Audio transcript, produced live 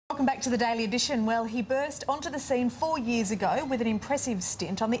Welcome back to the Daily Edition. Well, he burst onto the scene 4 years ago with an impressive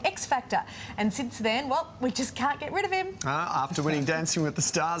stint on The X Factor. And since then, well, we just can't get rid of him. After winning Dancing with the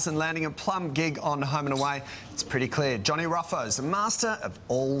Stars and landing a plum gig on Home and Away, it's pretty clear Johnny Ruffo's a master of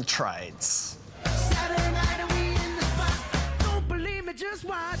all trades.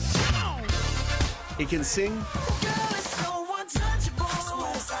 He can sing.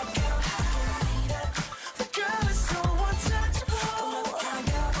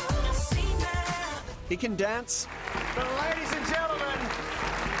 He can dance. But ladies and gentlemen,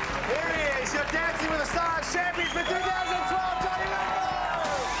 here he is, your Dancing with the Stars champion for 2012, Johnny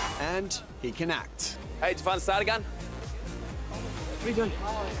Ruffo! And he can act. Hey, did you find the start again? What are you doing?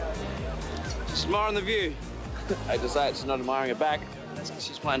 Just admiring the view. I hate to say it, she's not admiring it back.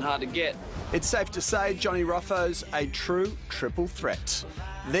 She's playing hard to get. It's safe to say Johnny Ruffo's a true triple threat.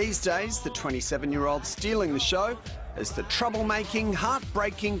 These days, the 27-year-old stealing the show is the troublemaking,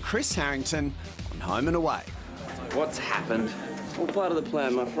 heartbreaking Chris Harrington on Home and Away. What's happened? All part of the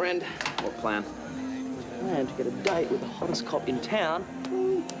plan, my friend. What plan? Plan to get a date with the hottest cop in town.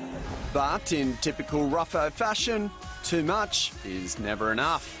 But in typical Ruffo fashion, too much is never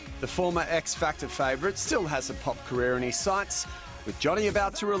enough. The former X Factor favourite still has a pop career in his sights, with Johnny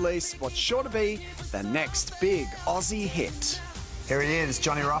about to release what's sure to be the next big Aussie hit. Here he is,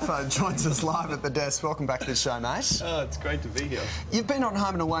 Johnny Ruffo joins us live at the desk. Welcome back to the show, mate. Oh, it's great to be here. You've been on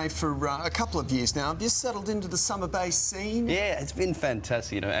Home and Away for a couple of years now. Have you settled into the summer-based scene? Yeah, it's been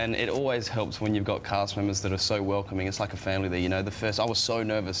fantastic, you know, and it always helps when you've got cast members that are so welcoming. It's like a family there, you know. I was so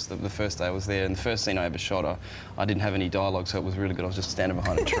nervous the first day I was there, and the first scene I ever shot, I didn't have any dialogue, so it was really good. I was just standing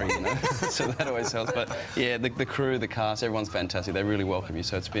behind a tree, you know, so that always helps. But yeah, the crew, the cast, everyone's fantastic. They really welcome you,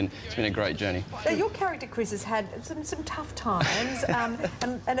 so it's been a great journey. Now, your character, Chris, has had some tough times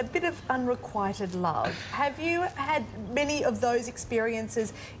and a bit of unrequited love. Have you had many of those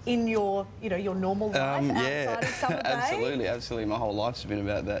experiences in your normal life outside of Summer Bay? Absolutely. My whole life's been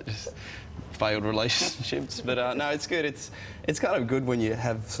about that, just failed relationships. But no, it's good. It's kind of good when you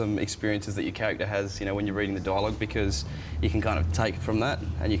have some experiences that your character has, you know, when you're reading the dialogue, because you can kind of take from that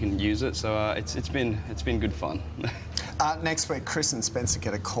and you can use it. So it's been good fun. Next week, Chris and Spencer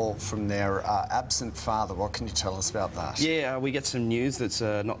get a call from their absent father. What can you tell us about that? Yeah, we get some news that's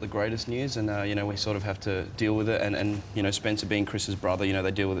not the greatest news, and you know, we sort of have to deal with it. And you know, Spencer being Chris's brother, you know,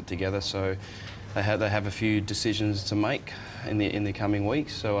 they deal with it together. So they have a few decisions to make in the coming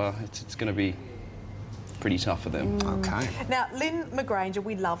weeks. So it's going to be pretty tough for them. Okay. Now, Lynn McGranger,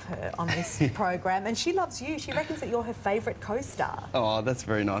 we love her on this program, and she loves you. She reckons that you're her favourite co-star. Oh, that's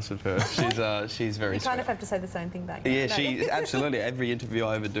very nice of her. She's very. You kind of have to say the same thing back. Yeah, she absolutely. Every interview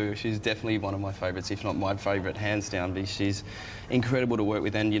I ever do, she's definitely one of my favourites, if not my favourite, hands down. Because she's incredible to work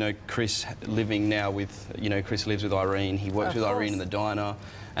with, and you know, Chris living now with, you know, Chris lives with Irene. He works with Irene in the diner,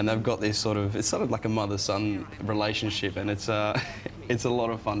 and they've got this it's sort of like a mother-son relationship, and it's a lot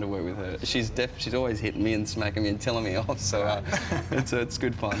of fun to work with her. She's always hitting me and smacking me and telling me off, so it's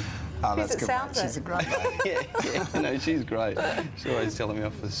good fun. Oh, that's good. She's a great lady. yeah, no, she's great. She's always telling me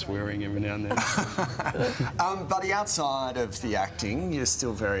off for swearing every now and then. Buddy, outside of the acting, you're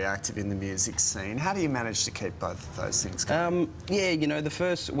still very active in the music scene. How do you manage to keep both of those things going? Yeah, you know,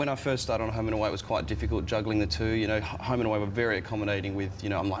 when I first started on Home and Away, it was quite difficult juggling the two. You know, Home and Away were very accommodating with, you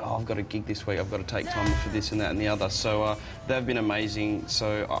know, I'm like, oh, I've got a gig this week, I've got to take time for this and that and the other. So they've been amazing.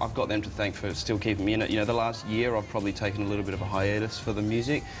 So I've got them to thank for still keeping me in it. You know, the last year I've probably taken a little bit of a hiatus for the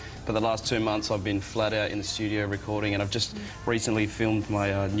music. But the last 2 months I've been flat out in the studio recording, and I've just recently filmed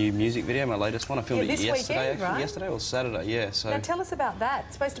my new music video, my latest one. I filmed it yesterday, right? Yesterday or Saturday, yeah. So now tell us about that.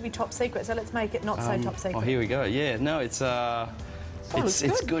 It's supposed to be top secret, so let's make it not so top secret. Oh, here we go. Yeah, no, it's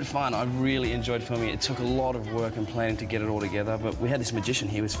good fun. I really enjoyed filming it. It took a lot of work and planning to get it all together, but we had this magician.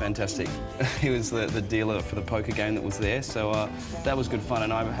 He was fantastic. He was the dealer for the poker game that was there, so that was good fun,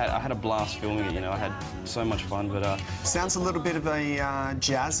 and I had a blast filming it. You know, I had so much fun. But sounds a little bit of a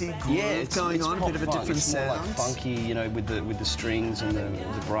jazzy groove going on, a bit of a different sound. Like funky, you know, with the strings and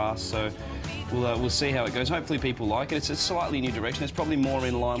the brass. So we'll see how it goes. Hopefully people like it. It's a slightly new direction. It's probably more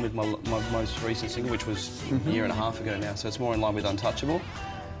in line with my most recent single, which was a year and a half ago now. So it's more in line with Untouchable.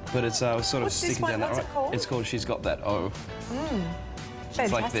 But it's sort of sticking down that right. It's called She's Got That O.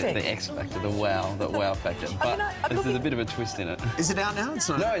 It's like the X Factor, the wow factor. But there's a bit of a twist in it. Is it out now?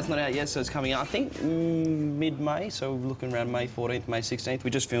 No, it's not out yet, so it's coming out, I think, mid-May, so we're looking around May 14th, May 16th. We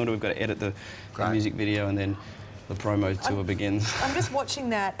just filmed it, we've got to edit the music video, and then the promo tour begins. I'm just watching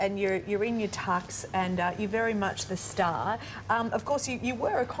that, and you're in your tux, and you're very much the star. Of course, you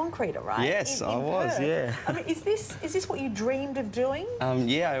were a concreter, right? Yes, I was. Perth. Yeah. I mean, is this what you dreamed of doing?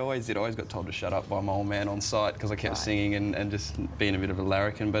 Yeah, I always did. I always got told to shut up by my old man on site because I kept singing and just being a bit of a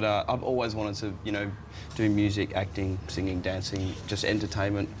larrikin. But I've always wanted to, you know, do music, acting, singing, dancing, just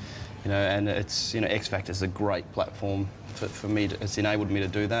entertainment. You know, and it's, you know, X Factor is a great platform for me. It's enabled me to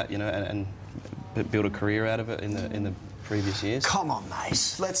do that, you know, and build a career out of it in the previous years. Come on,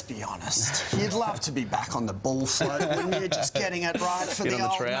 mate. Let's be honest. You'd love to be back on the bull float, wouldn't you? Just getting it right for the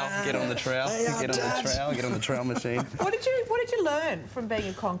old man. Get on the trowel. Get on the trowel machine. What did you learn from being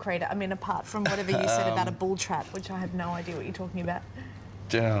a concreter? I mean, apart from whatever you said about a bull trap, which I have no idea what you're talking about.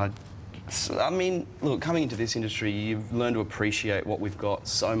 I mean, look, coming into this industry, you've learned to appreciate what we've got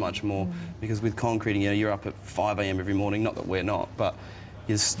so much more. Because with concreting, you know, you're up at 5 a.m. every morning. Not that we're not, but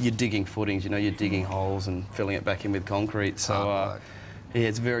you're digging footings. You know, you're digging holes and filling it back in with concrete. So, yeah,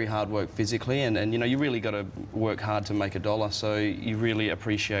 it's very hard work physically, and you know, you really got to work hard to make a dollar. So you really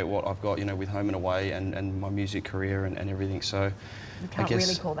appreciate what I've got, you know, with home and away and my music career and everything. So. You can't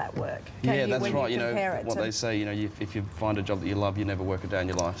really call that work. Yeah, that's right. You know what they say. You know, if you find a job that you love, you never work a day in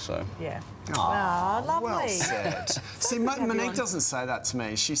your life. So. Yeah. Oh, lovely. Well said. See, Monique doesn't say that to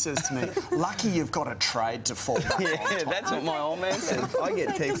me. She says to me, "Lucky you've got a trade to fall back on." Yeah, that's what my old man says. I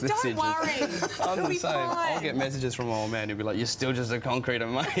get text messages. Don't worry. I'm the same. I'll get messages from my old man who'll be like, "You're still just a concreter,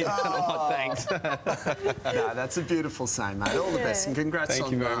 mate." And I'm like, "Thanks." No, that's a beautiful saying, mate. All the best, and congrats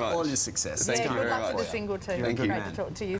on all your success. Thank you very Good luck much. for the single too. Thank you. Great to talk to you.